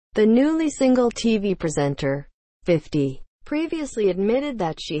The newly single TV presenter, 50, previously admitted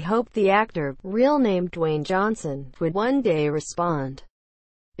that she hoped the actor, real name Dwayne Johnson, would one day respond,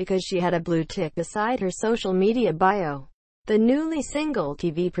 because she had a blue tick beside her social media bio. The newly single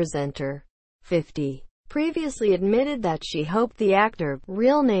TV presenter, 50, previously admitted that she hoped the actor,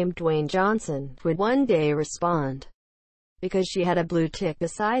 real name Dwayne Johnson, would one day respond, because she had a blue tick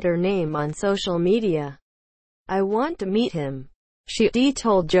beside her name on social media. "I want to meet him," she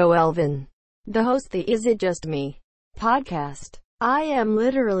told Jo Elvin, the host of the Is It Just Me podcast. "I am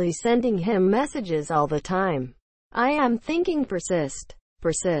literally sending him messages all the time. I am thinking persist.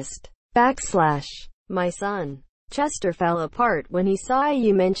 My son, Chester, fell apart when he saw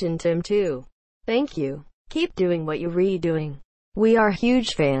you mentioned him too. Thank you. Keep doing what you're redoing. We are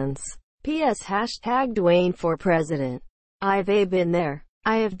huge fans. PS #Dwayne for president. I've been there.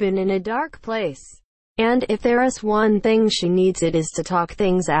 I have been in a dark place. And if there is one thing she needs, it is to talk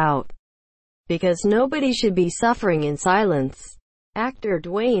things out. Because nobody should be suffering in silence." Actor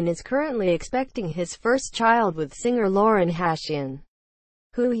Dwayne is currently expecting his first child with singer Lauren Hashian,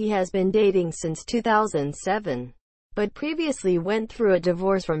 who he has been dating since 2007, but previously went through a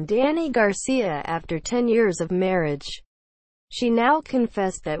divorce from Danny Garcia after 10 years of marriage. She now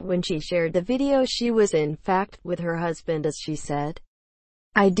confessed that when she shared the video, she was in fact with her husband, as she said,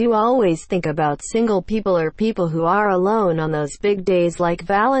 "I do always think about single people or people who are alone on those big days like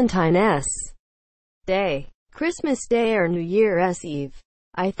Valentine's Day, Christmas Day or New Year's Eve.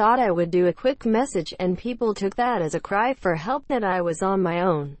 I thought I would do a quick message and people took that as a cry for help that I was on my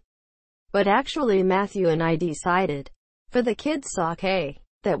own. But actually Matthew and I decided, for the kids' sake,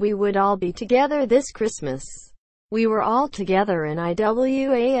 that we would all be together this Christmas. We were all together and I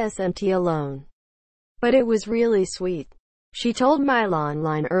wasn't alone. But it was really sweet," she told Mile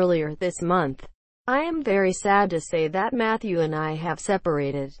Online earlier this month. "I am very sad to say that Matthew and I have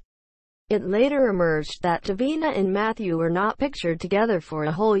separated." It later emerged that Davina and Matthew were not pictured together for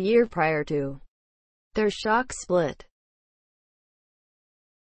a whole year prior to their shock split.